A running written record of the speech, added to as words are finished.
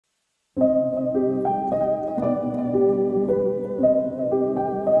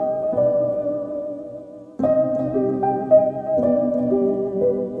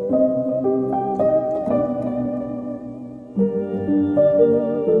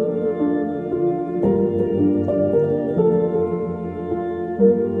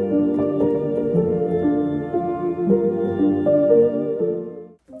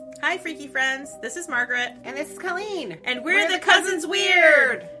geeky friends. This is Margaret. And this is Colleen. And we're the Cousins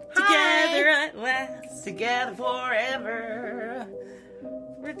Weird. Hi. Together at last. Together forever.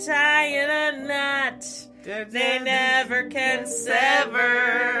 We're tying a knot they never can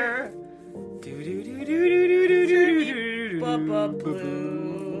sever.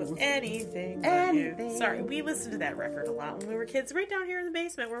 Blue. Anything. Sorry, we listened to that record a lot when we were kids, right down here in the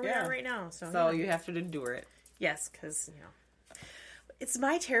basement where we are right now. So you have to endure it. Yes, because, it's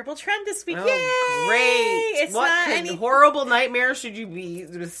my terrible trend this week. Oh, Yay! great. It's what not horrible nightmare should you be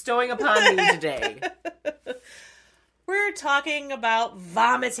bestowing upon me today? We're talking about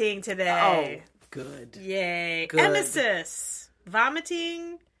vomiting today. Oh, good. Yay. Good. Emesis.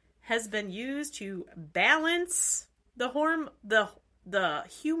 Vomiting has been used to balance the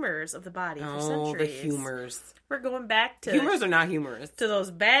humors of the body for centuries. Oh, the humors. We're going back to... Humors are not humorous. To those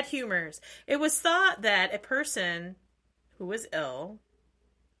bad humors. It was thought that a person who was ill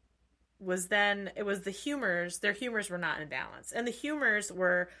it was the humors, their humors were not in balance. And the humors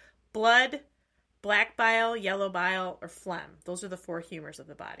were blood, black bile, yellow bile, or phlegm. Those are the 4 humors of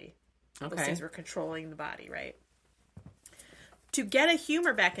the body. Okay. Those things were controlling the body, right? To get a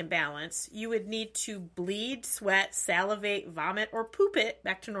humor back in balance, you would need to bleed, sweat, salivate, vomit, or poop it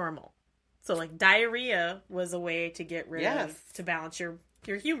back to normal. So, like, diarrhea was a way to get rid of, to balance your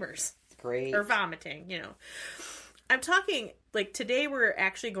humors. Great. Or vomiting, I'm talking, like, today we're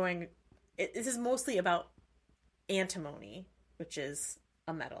actually going, this is mostly about antimony, which is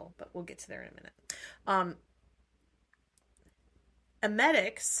a metal, but we'll get to there in a minute.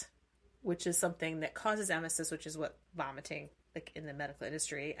 Emetics, which is something that causes emesis, which is what vomiting, like in the medical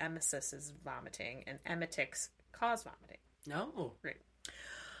industry, emesis is vomiting, and emetics cause vomiting. No. Right.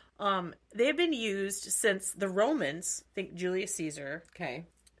 They have been used since the Romans, think Julius Caesar,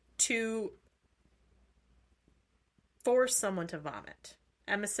 to force someone to vomit.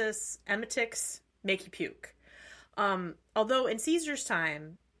 Emetics make you puke. Although in Caesar's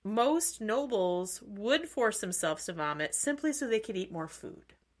time, most nobles would force themselves to vomit simply so they could eat more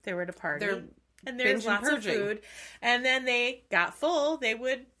food. They were at a party, and there's lots of food. And then they got full, they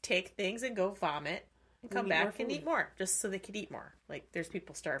would take things and go vomit and come back and eat more, just so they could eat more. Like, there's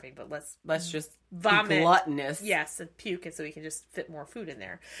people starving, but let's just vomit. Be gluttonous. Yes, and puke it so we can just fit more food in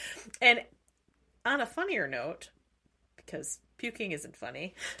there. And on a funnier note, because puking isn't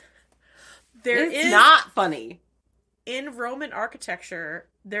funny, it's not funny. In Roman architecture,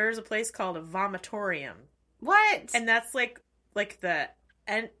 there's a place called a vomitorium. What? And that's like the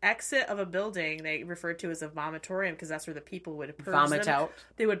exit of a building they referred to as a vomitorium because that's where the people would purge vomit out.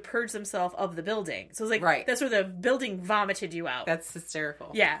 They would purge themselves of the building. So it's like that's where the building vomited you out. That's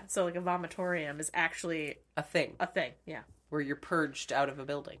hysterical. Yeah. So like a vomitorium is actually a thing. Yeah. Where you're purged out of a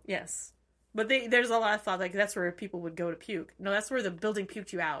building. Yes. But there's a lot of thought like that's where people would go to puke. No, that's where the building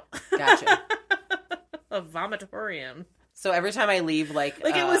puked you out. Gotcha. A vomitorium. So every time I leave, it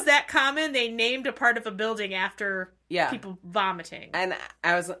was that common. They named a part of a building after people vomiting. And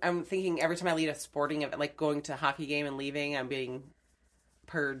I'm thinking every time I leave a sporting event, like going to a hockey game and leaving, I'm being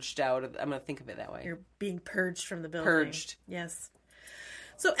purged out of. I'm going to think of it that way. You're being purged from the building. Purged. Yes.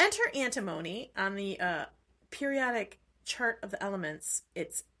 So enter antimony on the periodic chart of the elements.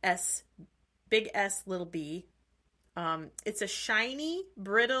 It's S, big S, little b. It's a shiny,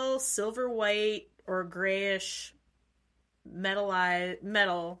 brittle, silver white or grayish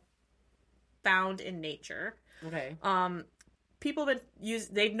metal found in nature. Okay. People have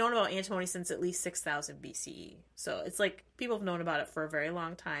they've known about antimony since at least 6,000 BCE. So it's like people have known about it for a very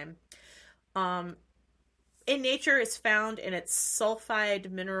long time. In nature, it's found in its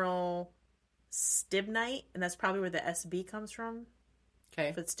sulfide mineral stibnite, and that's probably where the SB comes from. Okay.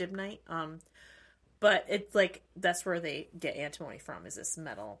 If it's stibnite. But it's like that's where they get antimony from, is this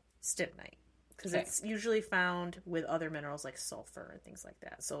metal stibnite. Because it's usually found with other minerals like sulfur and things like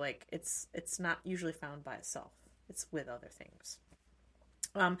that. So, like, it's not usually found by itself. It's with other things.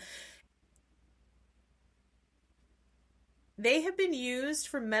 They have been used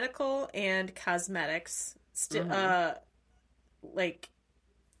for medical and cosmetics. We'll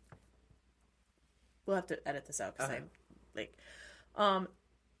have to edit this out because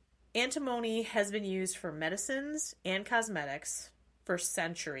antimony has been used for medicines and cosmetics for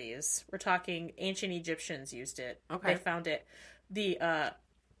centuries. We're talking ancient Egyptians used it. Okay. They found it. The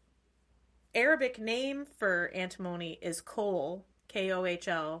Arabic name for antimony is kohl, Kohl,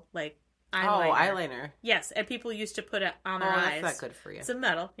 like eyeliner. Oh, eyeliner. Yes, and people used to put it on their eyes. That's not good for you. It's a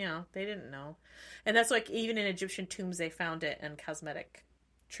metal, they didn't know. And that's like even in Egyptian tombs they found it in cosmetic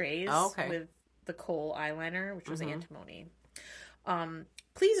trays with the kohl eyeliner, which was antimony.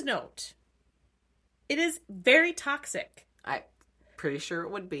 Please note, it is very toxic. I'm pretty sure it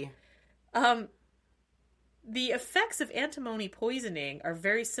would be. The effects of antimony poisoning are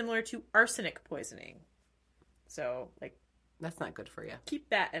very similar to arsenic poisoning. So, like... That's not good for you.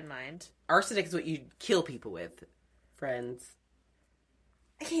 Keep that in mind. Arsenic is what you kill people with, friends.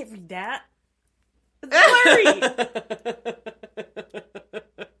 I can't read that. It's blurry!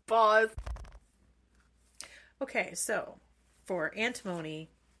 Pause. Okay, so, for antimony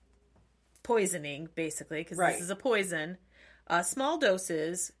poisoning, basically, because right. this is a poison, small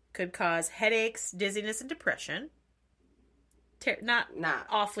doses could cause headaches, dizziness, and depression. Not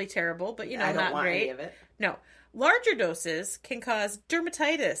awfully terrible, but, I don't not want great. Any of it. No. Larger doses can cause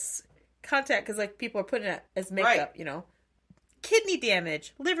dermatitis, contact, because, like, people are putting it as makeup, kidney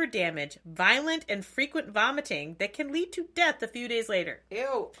damage, liver damage, violent and frequent vomiting that can lead to death a few days later.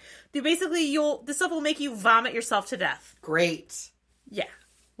 Ew. Basically, this stuff will make you vomit yourself to death. Great. Yeah.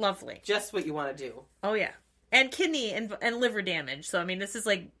 Lovely. Just what you want to do. Oh, yeah. And kidney and liver damage. So, I mean, this is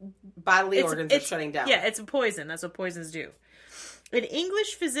like... Bodily organs are shutting down. Yeah, it's a poison. That's what poisons do. An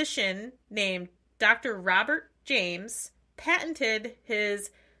English physician named Dr. Robert James patented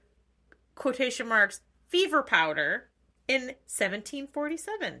his, quotation marks, fever powder in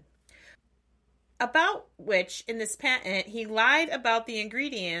 1747. About which, in this patent, he lied about the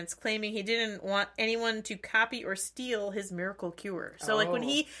ingredients, claiming he didn't want anyone to copy or steal his miracle cure. So, like, when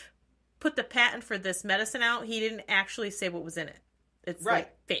he put the patent for this medicine out, he didn't actually say what was in it. It's,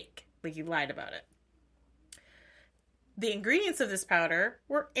 like, fake. Like, he lied about it. The ingredients of this powder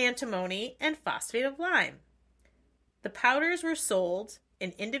were antimony and phosphate of lime. The powders were sold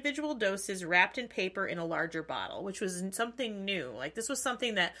in individual doses wrapped in paper in a larger bottle, which was something new. Like, this was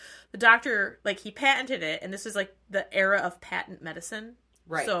something that the doctor, like, he patented it, and this is, like, the era of patent medicine.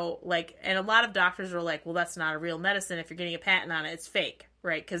 Right. So, like, and a lot of doctors were like, well, that's not a real medicine. If you're getting a patent on it, it's fake,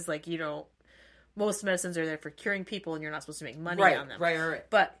 right? Because, like, most medicines are there for curing people, and you're not supposed to make money on them. Right.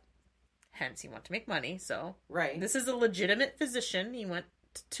 But, hence, he wanted to make money, so. Right. This is a legitimate physician. He went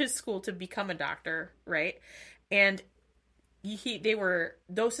to school to become a doctor, right? And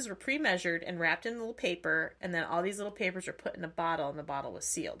doses were pre-measured and wrapped in little paper, and then all these little papers were put in a bottle, and the bottle was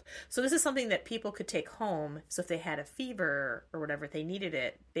sealed. So this is something that people could take home. So if they had a fever or whatever, if they needed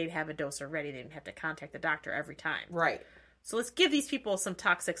it, they'd have a dose already. They didn't have to contact the doctor every time. Right. So let's give these people some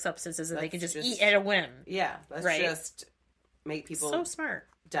toxic substances that they can just eat at a whim. Yeah, let's just make people so smart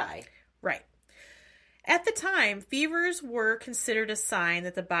die. Right. At the time, fevers were considered a sign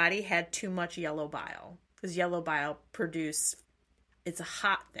that the body had too much yellow bile. Because yellow bile it's a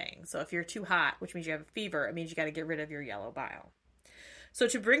hot thing. So if you're too hot, which means you have a fever, it means you got to get rid of your yellow bile. So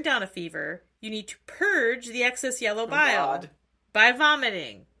to bring down a fever, you need to purge the excess yellow bile by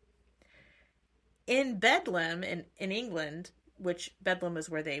vomiting. In Bedlam, in England, which Bedlam is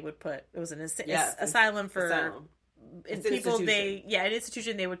where they would put, it was an asylum for... Asylum. It's people an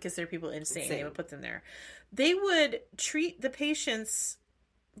institution they would consider people insane. They would put them there. They would treat the patients.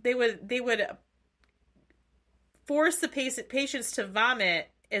 They would force the patients to vomit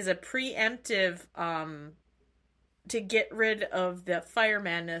as a preemptive to get rid of the fire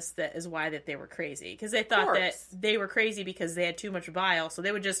madness that is why that they were crazy. Because they thought that they were crazy because they had too much bile. So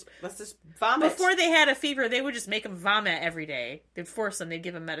they would let's just vomit. Before they had a fever, they would just make them vomit every day. They'd force them. They'd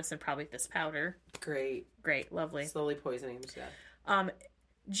give them medicine, probably this powder. Great. Lovely. Slowly poisoning them to death.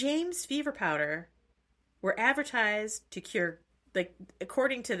 James fever powder were advertised to cure, like,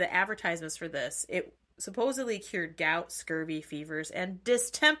 according to the advertisements for this, it supposedly cured gout, scurvy, fevers, and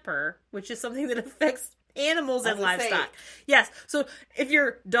distemper, which is something that affects animals and livestock. Yes. So if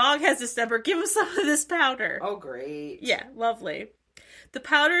your dog has distemper, give him some of this powder. Oh, great. Yeah, lovely. The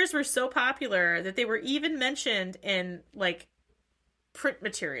powders were so popular that they were even mentioned in, like, print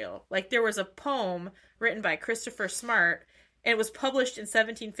material. Like, there was a poem written by Christopher Smart, and it was published in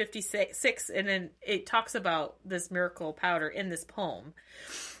 1756, and then it talks about this miracle powder in this poem.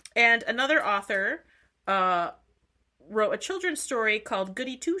 And another author wrote a children's story called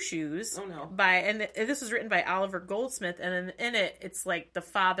Goody Two Shoes. Oh, no. And this was written by Oliver Goldsmith, and then in it, it's like the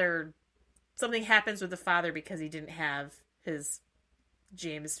father, something happens with the father because he didn't have his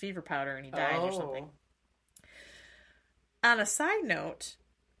James fever powder and he died or something. On a side note,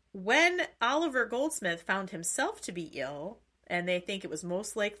 when Oliver Goldsmith found himself to be ill, and they think it was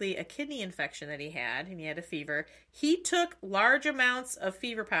most likely a kidney infection that he had, and he had a fever, he took large amounts of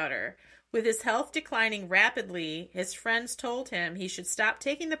fever powder. With his health declining rapidly, his friends told him he should stop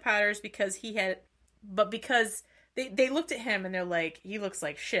taking the powders because they looked at him and they're like, he looks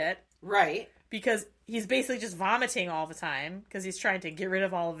like shit. Right. Because he's basically just vomiting all the time because he's trying to get rid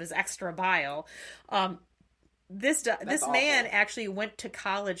of all of his extra bile. This man actually went to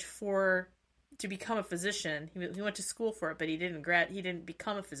college to become a physician. He went to school for it, but he didn't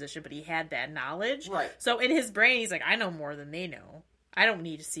become a physician, but he had that knowledge. Right. So in his brain, he's like, I know more than they know. I don't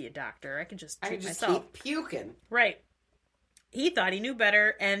need to see a doctor. I can just treat myself. Keep puking. Right. He thought he knew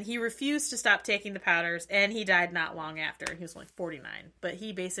better, and he refused to stop taking the powders, and he died not long after. He was only 49. But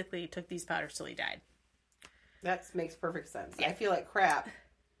he basically took these powders till he died. That makes perfect sense. Yeah. I feel like crap,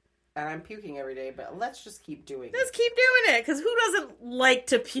 and I'm puking every day, but let's just keep doing it. Let's keep doing it, because who doesn't like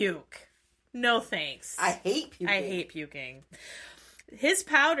to puke? No thanks. I hate puking. I hate puking. His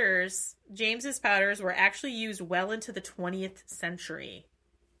powders, James's powders, were actually used well into the 20th century.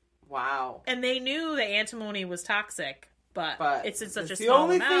 Wow. And they knew that antimony was toxic, but it's in such a the small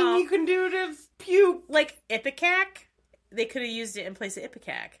only amount. thing you can do to puke. Like Ipecac, they could have used it in place of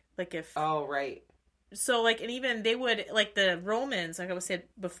Ipecac. Like if... Oh, right. So, like, and even they would, like the Romans, like I was said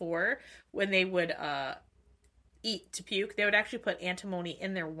before, when they would eat to puke, they would actually put antimony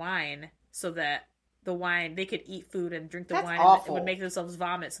in their wine so that the wine, they could eat food and drink the That's wine awful. and it would make themselves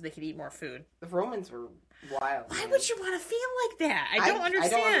vomit so they could eat more food. The Romans were wild. Why man. would you want to feel like that? I don't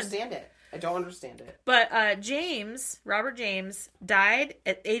understand. I don't understand it. But Robert James, died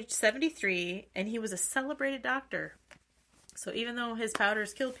at age 73, and he was a celebrated doctor. So even though his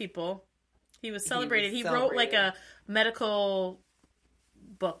powders killed people, he was celebrated. He wrote like a medical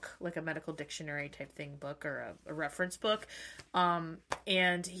book, like a medical dictionary type thing book or a reference book.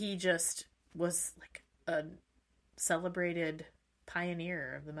 And he just was like a celebrated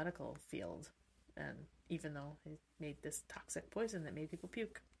pioneer of the medical field. And even though he made this toxic poison that made people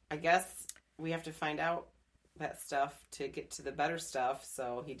puke. I guess we have to find out that stuff to get to the better stuff,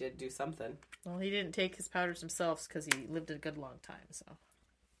 so he did do something. Well, he didn't take his powders himself because he lived a good long time, so.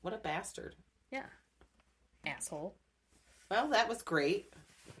 What a bastard. Yeah. Asshole. Well, that was great.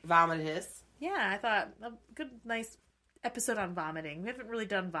 Vomitous. Yeah, I thought a good, nice episode on vomiting. We haven't really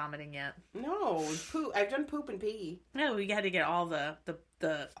done vomiting yet. No, poop. I've done poop and pee. No, we had to get all the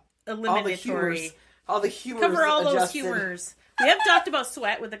eliminatory. All the humors. Cover all adjusted. those humors. We have talked about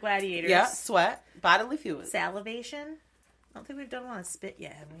sweat with the gladiators. Yeah, sweat. Bodily fluid. Salivation. I don't think we've done one on spit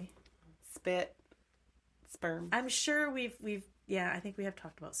yet, have we? Spit. Sperm. I'm sure we've I think we have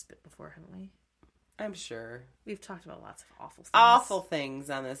talked about spit before, haven't we? I'm sure. We've talked about lots of awful things. Awful things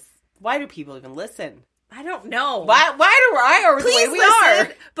on this. Why do people even listen? I don't know. Why do I are Please the way we listen,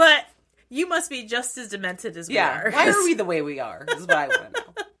 are? But you must be just as demented as we are. Why are we the way we are? Is what I want to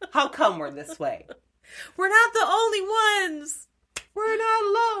know. How come we're this way? We're not the only ones. We're not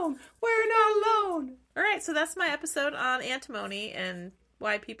alone. We're not alone. All right, so that's my episode on antimony and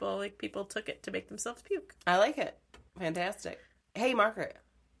why people took it to make themselves puke. I like it. Fantastic. Hey, Margaret.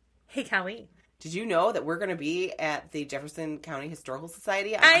 Hey, Colleen. Did you know that we're going to be at the Jefferson County Historical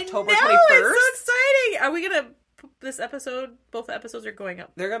Society on I October know, 21st? It's so exciting. Are we going to, this episode, both episodes are going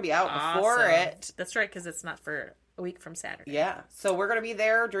up. They're going to be out before it. That's right, because it's not for a week from Saturday. Yeah. So we're going to be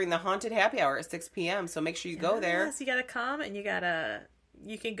there during the Haunted Happy Hour at 6 p.m. So make sure you go there. Yes, you got to come and you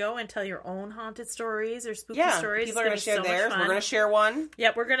can go and tell your own haunted stories or spooky Yeah, stories. people are going to share theirs. We're going to share one.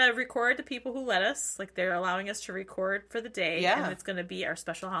 Yep, we're going to record the people who let us. Like, they're allowing us to record for the day. Yeah. And it's going to be our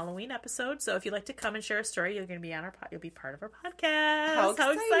special Halloween episode. So if you'd like to come and share a story, you're going to be on you'll be part of our podcast.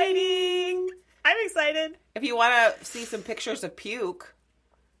 How exciting. I'm excited. If you want to see some pictures of puke,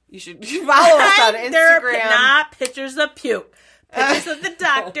 you should follow us on Instagram. They're not pictures of puke. Pictures of the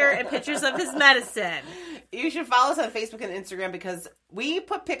doctor and pictures of his medicine. You should follow us on Facebook and Instagram because we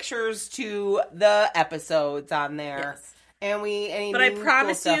put pictures to the episodes on there. Yes. But I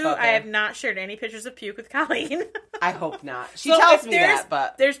promise you, I have not shared any pictures of puke with Colleen. I hope not. She tells me that,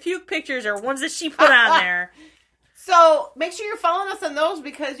 but there's puke pictures or ones that she put on there. So make sure you're following us on those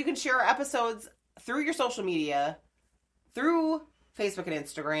because you can share our episodes through your social media, through Facebook and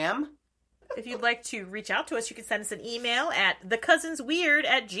Instagram. If you'd like to reach out to us, you can send us an email at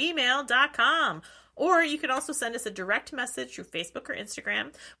thecousinsweird@gmail.com. Or you can also send us a direct message through Facebook or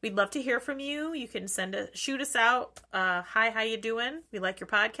Instagram. We'd love to hear from you. You can shoot us out. Hi, how you doing? We like your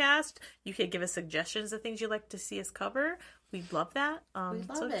podcast. You could give us suggestions of things you'd like to see us cover. We'd love that. We'd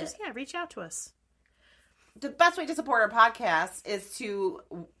love it. Just reach out to us. The best way to support our podcast is to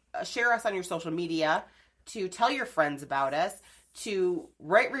share us on your social media, to tell your friends about us, to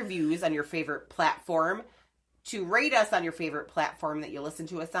write reviews on your favorite platform, to rate us on your favorite platform that you listen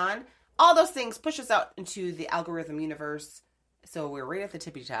to us on. All those things push us out into the algorithm universe, so we're right at the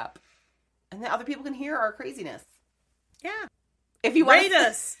tippy top. And then other people can hear our craziness. Yeah. If you want rate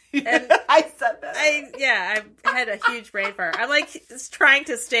us. And I said that. I had a huge brain fart. I'm like just trying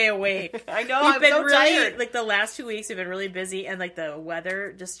to stay awake. I know. We've I'm been so really tired. like the last 2 weeks. We've been really busy, and like the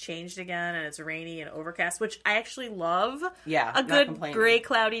weather just changed again, and it's rainy and overcast, which I actually love. Yeah, a not good complaining. gray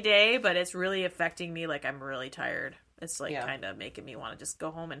cloudy day, but it's really affecting me. Like I'm really tired. It's like Yeah. kind of making me want to just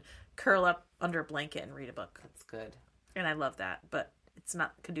go home and curl up under a blanket and read a book. That's good. And I love that, but it's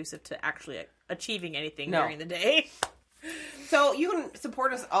not conducive to actually achieving anything No. during the day. So you can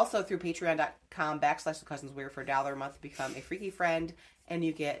support us also through patreon.com/thecousinsweird for $1 a month to become a freaky friend, and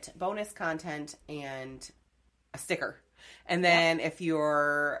you get bonus content and a sticker. And then if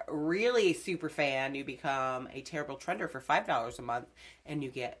you're really super fan, you become a terrible trender for $5 a month, and you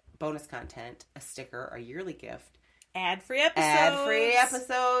get bonus content, a sticker, a yearly gift, Ad-free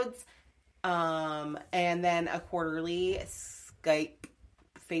episodes. And then a quarterly Skype,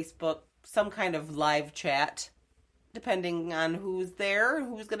 Facebook, some kind of live chat, depending on who's there,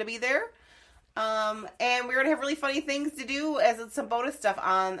 who's going to be there. And we're going to have really funny things to do as some bonus stuff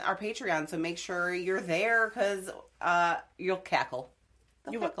on our Patreon. So make sure you're there because you'll cackle.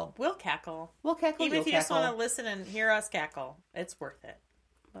 We'll cackle. We'll cackle. Even if you just want to listen and hear us cackle, it's worth it.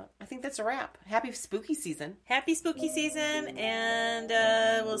 But I think that's a wrap. Happy spooky season. Happy spooky season, and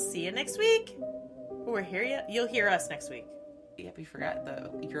we'll see you next week. We're here. You'll hear us next week. Yep, you forgot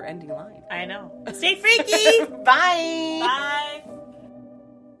your ending line. I know. Stay freaky. Bye. Bye.